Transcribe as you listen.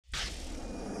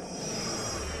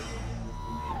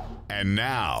And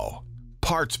now,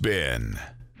 Parts Bin.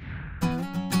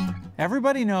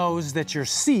 Everybody knows that your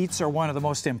seats are one of the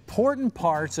most important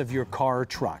parts of your car or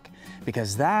truck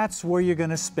because that's where you're going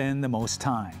to spend the most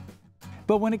time.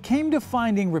 But when it came to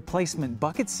finding replacement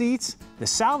bucket seats, the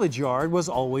salvage yard was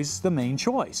always the main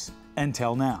choice,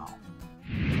 until now.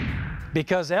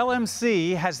 Because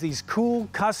LMC has these cool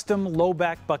custom low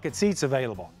back bucket seats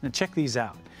available. Now check these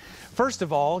out. First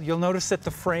of all, you'll notice that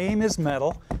the frame is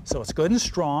metal, so it's good and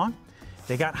strong.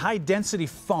 They got high density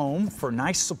foam for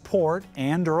nice support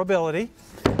and durability.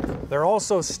 They're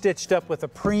also stitched up with a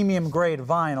premium grade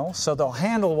vinyl, so they'll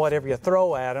handle whatever you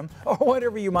throw at them or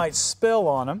whatever you might spill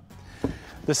on them.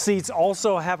 The seats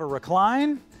also have a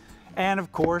recline, and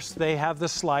of course they have the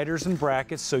sliders and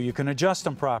brackets so you can adjust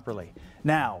them properly.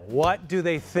 Now, what do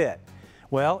they fit?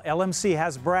 Well, LMC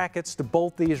has brackets to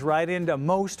bolt these right into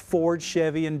most Ford,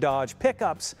 Chevy, and Dodge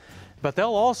pickups, but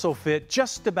they'll also fit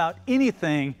just about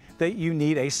anything that you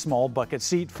need a small bucket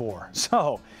seat for.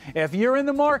 So, if you're in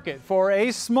the market for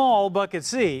a small bucket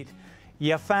seat,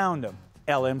 you found them,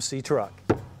 LMC truck.